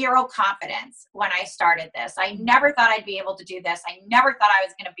zero confidence when I started this. I never thought I'd be able to do this. I never thought I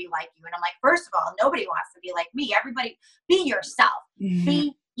was going to be like you. And I'm like, first of all, nobody wants to be like me. Everybody, be yourself. Mm-hmm.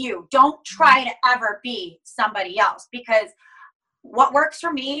 Be you. Don't try to ever be somebody else, because what works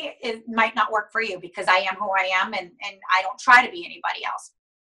for me might not work for you, because I am who I am, and I don't try to be anybody else.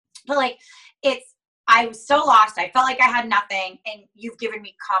 But like, I was so lost. I felt like I had nothing, and you've given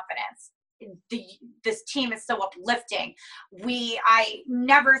me confidence. This team is so uplifting. I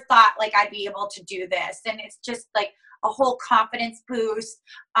never thought like I'd be able to do this, and it's just like a whole confidence boost.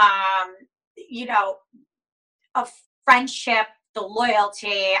 A friendship, the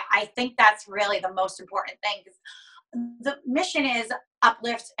loyalty. I think that's really the most important thing, because the mission is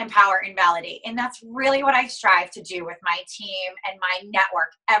uplift, empower, and validate. And that's really what I strive to do with my team and my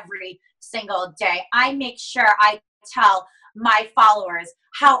network every single day. I make sure I tell my followers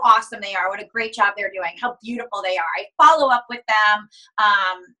how awesome they are, what a great job they're doing, how beautiful they are. I follow up with them.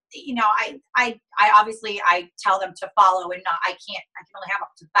 I obviously I tell them to follow, and I can only have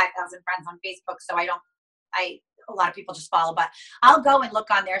up to 5,000 friends on Facebook. So a lot of people just follow, but I'll go and look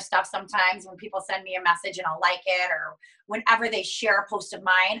on their stuff sometimes when people send me a message and I'll like it, or whenever they share a post of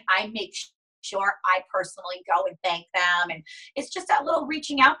mine, I make sure I personally go and thank them. And it's just that little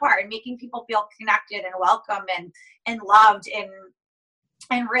reaching out part and making people feel connected and welcome and loved.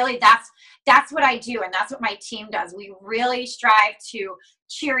 And really that's what I do. And that's what my team does. We really strive to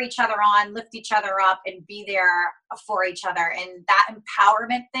cheer each other on, lift each other up, and be there for each other. And that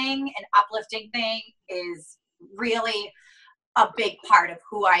empowerment thing and uplifting thing is really a big part of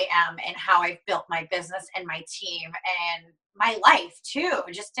who I am and how I've built my business and my team and my life too,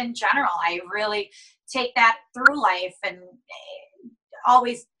 just in general. I really take that through life, and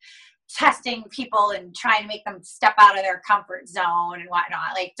always testing people and trying to make them step out of their comfort zone and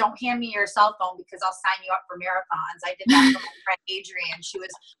whatnot. Like, don't hand me your cell phone because I'll sign you up for marathons. I did that for my friend Adrienne. She was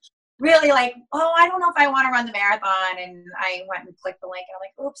really like, oh, I don't know if I want to run the marathon. And I went and clicked the link, and I'm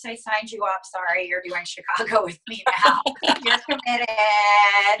like, oops, I signed you up. Sorry, you're doing Chicago with me now. You're committed.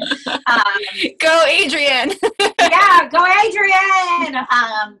 Go, Adrienne. Yeah, go, Adrienne.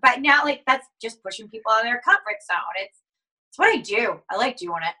 But now, like, that's just pushing people out of their comfort zone. It's what I do. I like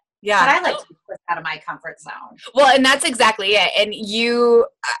doing it. Yeah. But I like to be pushed out of my comfort zone. Well, and that's exactly it. And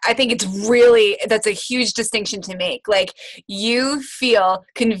I think that's a huge distinction to make. Like, you feel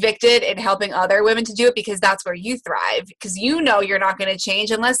convicted in helping other women to do it because that's where you thrive. Because you're not going to change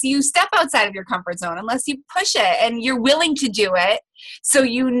unless you step outside of your comfort zone, unless you push it and you're willing to do it. So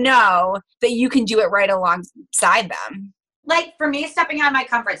you know that you can do it right alongside them. Like, for me, stepping out of my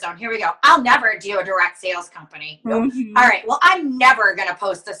comfort zone, here we go. I'll never do a direct sales company. Mm-hmm. All right. Well, I'm never going to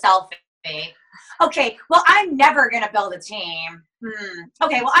post a selfie. Okay. Well, I'm never going to build a team.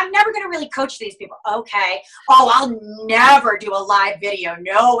 Okay. Well, I'm never going to really coach these people. Okay. Oh, I'll never do a live video.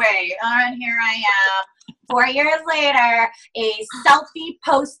 No way. And here I am, 4 years later, a selfie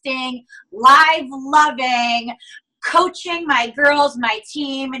posting, live loving, coaching my girls, my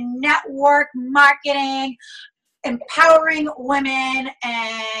team, network marketing, empowering women,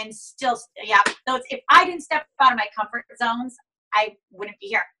 and still, those, if I didn't step out of my comfort zones, I wouldn't be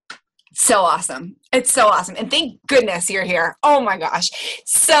here. So awesome. It's so awesome. And thank goodness you're here. Oh my gosh.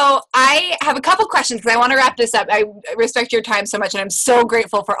 So I have a couple questions because I want to wrap this up. I respect your time so much, and I'm so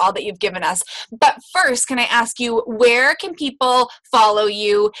grateful for all that you've given us. But first, can I ask you, where can people follow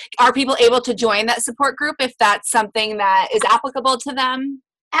you? Are people able to join that support group if that's something that is applicable to them?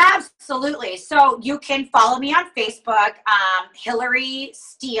 Absolutely. So you can follow me on Facebook, Hillary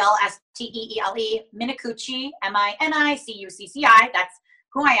Steele, Steele, Minicucci, Minicucci. That's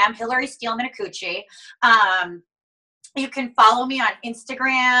who I am, Hillary Steele Minicucci. You can follow me on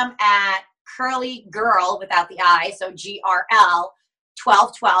Instagram at Curly Girl without the I, so GRL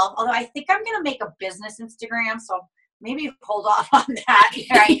 1212. Although I think I'm going to make a business Instagram, so maybe hold off on that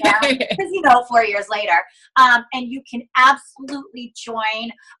right now because 4 years later. And you can absolutely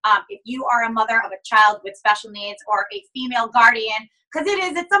join if you are a mother of a child with special needs or a female guardian, because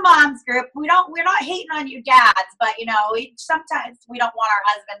it's a mom's group. We're not hating on you dads, but sometimes we don't want our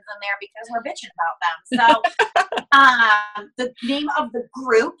husbands in there because we're bitching about them. So the name of the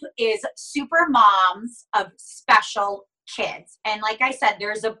group is Super Moms of Special Kids. And like I said,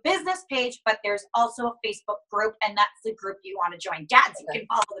 there's a business page, but there's also a Facebook group, and that's the group you want to join. Dads, you can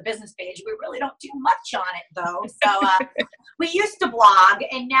follow the business page. We really don't do much on it though. So we used to blog,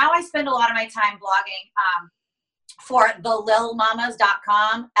 and now I spend a lot of my time blogging for the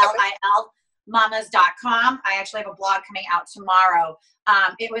lilmamas.com, Lil mamas.com. I actually have a blog coming out tomorrow.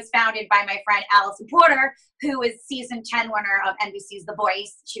 It was founded by my friend Allison Porter, who is season 10 winner of NBC's The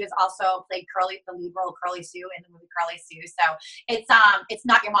Voice. She was also played the lead role Curly Sue in the movie Curly Sue. So it's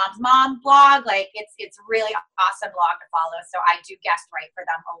not your mom's mom blog. Like it's really awesome blog to follow. So I do guest write for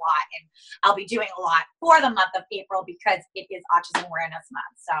them a lot, and I'll be doing a lot for the month of April because it is Autism Awareness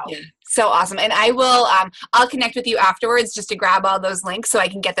Month. So so awesome. And I will I'll connect with you afterwards just to grab all those links so I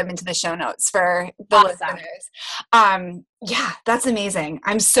can get them into the show notes for the listeners. Yeah, that's amazing.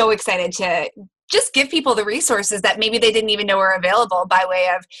 I'm so excited to just give people the resources that maybe they didn't even know were available by way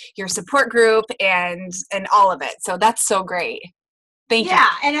of your support group and all of it. So that's so great. Thank you. Yeah,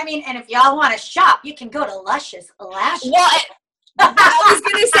 and I mean, and if y'all want to shop, you can go to Luscious Lashes. Well, I was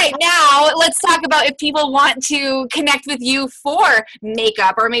going to say, now let's talk about if people want to connect with you for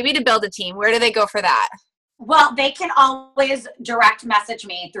makeup or maybe to build a team. Where do they go for that? Well, they can always direct message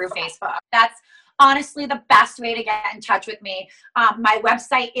me through Facebook. That's honestly the best way to get in touch with me. My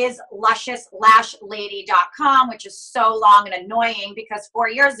website is lusciouslashLady.com, which is so long and annoying because 4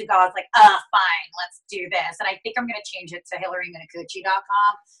 years ago I was like, fine, let's do this. And I think I'm going to change it to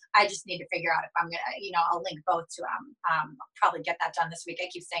HillaryMinacucci.com. I just need to figure out if I'm going to, I'll link both to probably get that done this week. I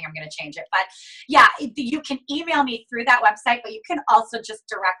keep saying I'm going to change it. But yeah, you can email me through that website, but you can also just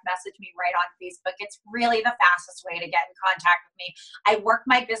direct message me right on Facebook. It's really the fastest way to get in contact with me. I work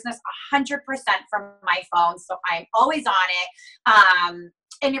my business 100% from my phone, so I'm always on it.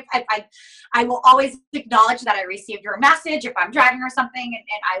 And if I will always acknowledge that I received your message if I'm driving or something,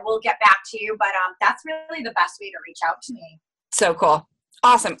 and I will get back to you. But that's really the best way to reach out to me. So cool.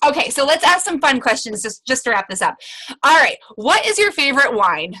 Awesome. Okay, so let's ask some fun questions just to wrap this up. All right, what is your favorite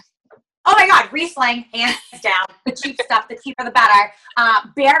wine? Oh my God, Riesling, hands down. The cheap stuff, the cheaper the better.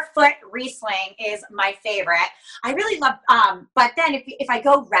 Barefoot Riesling is my favorite. I really love, but then if I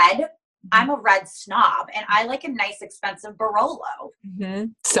go red, I'm a red snob, and I like a nice, expensive Barolo. Mm-hmm.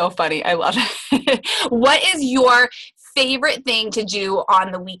 So funny. I love it. What is your favorite thing to do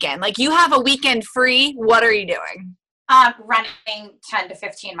on the weekend? Like you have a weekend free. What are you doing? Running 10 to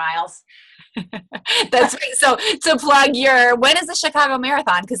 15 miles. That's right. So to plug when is the Chicago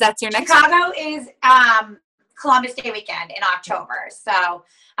Marathon? Because that's your next Chicago is Columbus Day weekend in October. So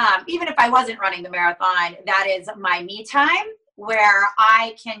even if I wasn't running the marathon, that is my me time where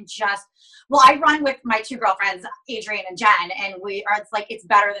I can I run with my two girlfriends, Adrienne and Jen, and it's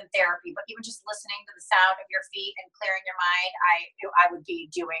better than therapy, but even just listening to the sound of your feet and clearing your mind, I would be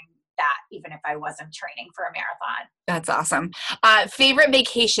doing that even if I wasn't training for a marathon. That's awesome. Favorite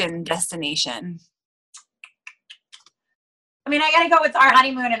vacation destination? I mean, I got to go with our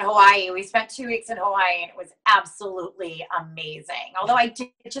honeymoon in Hawaii. We spent 2 weeks in Hawaii, and it was absolutely amazing. Although I did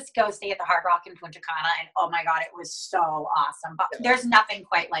just go stay at the Hard Rock in Punta Cana, and oh my God, it was so awesome. But there's nothing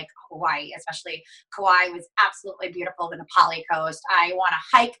quite like Hawaii, especially Kauai was absolutely beautiful, the Napali Coast. I want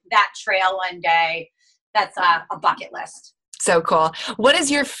to hike that trail one day. That's a bucket list. So cool. What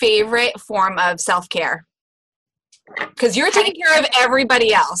is your favorite form of self-care? Because you're taking care of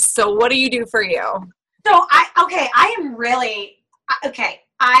everybody else. So what do you do for you? So I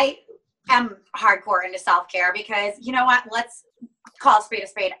am hardcore into self-care because you know what, let's call a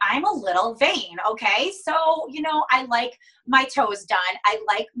spade. I'm a little vain. Okay. So, I like my toes done. I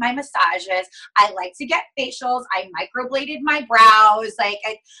like my massages. I like to get facials. I microbladed my brows. Like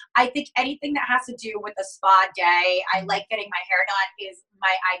I think anything that has to do with a spa day, I like getting my hair done is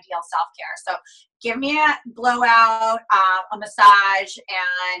my ideal self-care. So give me a blowout, a massage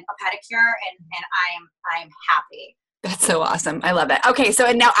and a pedicure and I'm happy. That's so awesome. I love it. Okay. So,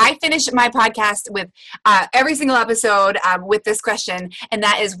 and now I finish my podcast with every single episode with this question, and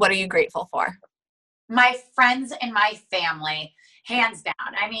that is, what are you grateful for? My friends and my family, hands down.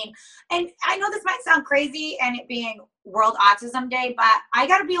 I mean, and I know this might sound crazy and it being World Autism Day, but I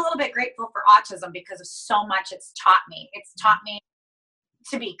got to be a little bit grateful for autism because of so much it's taught me. It's taught me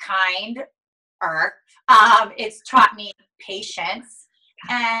to be kind, it's taught me patience,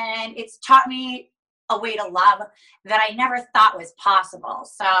 and it's taught me a way to love that I never thought was possible.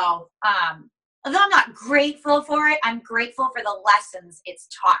 So, although I'm not grateful for it, I'm grateful for the lessons it's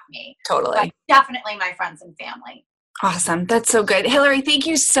taught me. Totally. But definitely my friends and family. Awesome. That's so good. Hillary, thank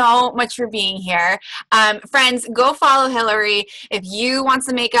you so much for being here. Friends, go follow Hillary. If you want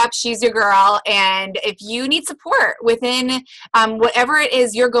some makeup, she's your girl. And if you need support within whatever it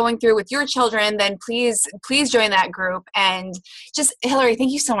is you're going through with your children, then please join that group. And just, Hillary,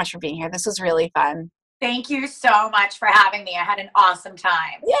 thank you so much for being here. This was really fun. Thank you so much for having me. I had an awesome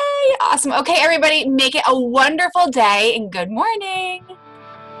time. Yay. Awesome. Okay, everybody, make it a wonderful day and good morning.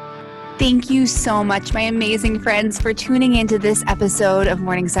 Thank you so much, my amazing friends, for tuning into this episode of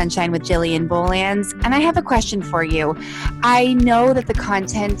Morning Sunshine with Jillian Bolands. And I have a question for you. I know that the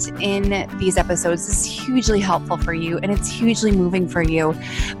content in these episodes is hugely helpful for you and it's hugely moving for you,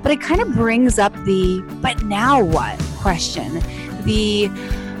 but it kind of brings up the "but now what?" question. The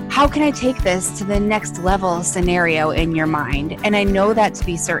how can I take this to the next level scenario in your mind? And I know that to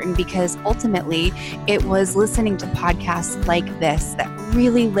be certain because ultimately it was listening to podcasts like this that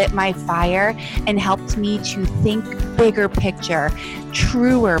really lit my fire and helped me to think bigger picture,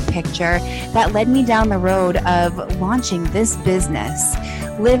 truer picture, that led me down the road of launching this business,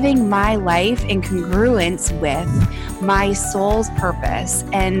 living my life in congruence with my soul's purpose.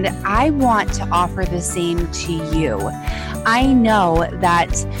 And I want to offer the same to you. I know that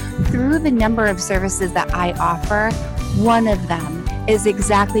through the number of services that I offer, one of them is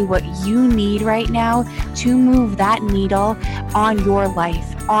exactly what you need right now to move that needle on your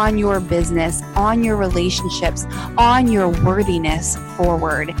life, on your business, on your relationships, on your worthiness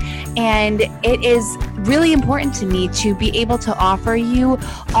forward. And it is really important to me to be able to offer you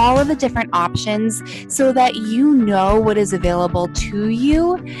all of the different options so that you know what is available to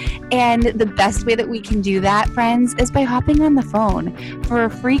you. And the best way that we can do that, friends, is by hopping on the phone for a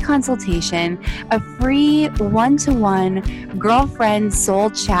free consultation, a free one-to-one girlfriend soul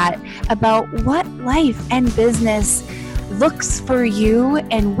chat about what life and business looks for you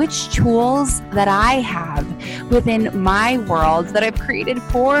and which tools that I have within my world that I've created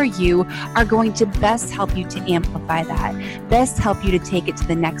for you are going to best help you to amplify that, best help you to take it to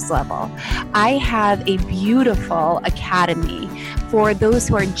the next level. I have a beautiful academy for those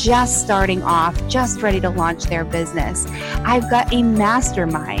who are just starting off, just ready to launch their business. I've got a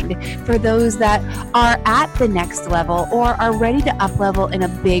mastermind for those that are at the next level or are ready to up level in a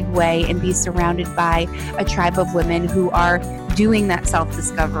big way and be surrounded by a tribe of women who are doing that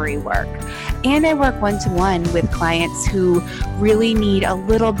self-discovery work. And I work one-to-one with clients who really need a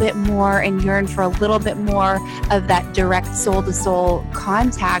little bit more and yearn for a little bit more of that direct soul-to-soul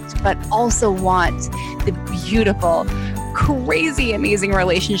contact, but also want the beautiful, crazy, amazing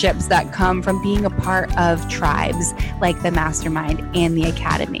relationships that come from being a part of tribes like the Mastermind and the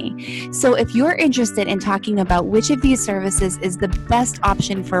Academy. So if you're interested in talking about which of these services is the best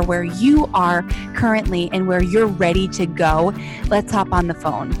option for where you are currently and where you're ready to go, let's hop on the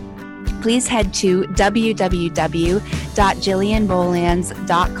phone. Please head to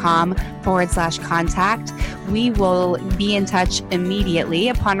www.jillianbolands.com/contact. We will be in touch immediately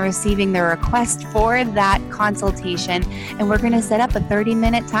upon receiving the request for that consultation, and we're going to set up a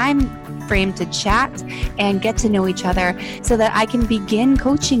 30-minute time frame to chat and get to know each other so that I can begin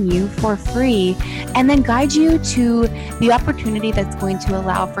coaching you for free and then guide you to the opportunity that's going to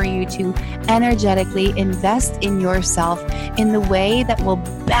allow for you to energetically invest in yourself in the way that will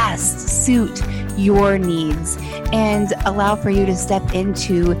best suit your needs and allow for you to step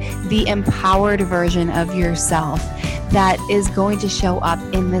into the empowered version of yourself that is going to show up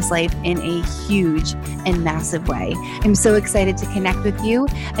in this life in a huge and massive way. I'm so excited to connect with you.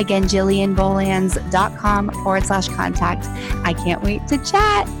 Again, JillianBolands.com/contact. I can't wait to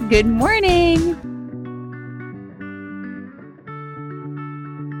chat. Good morning.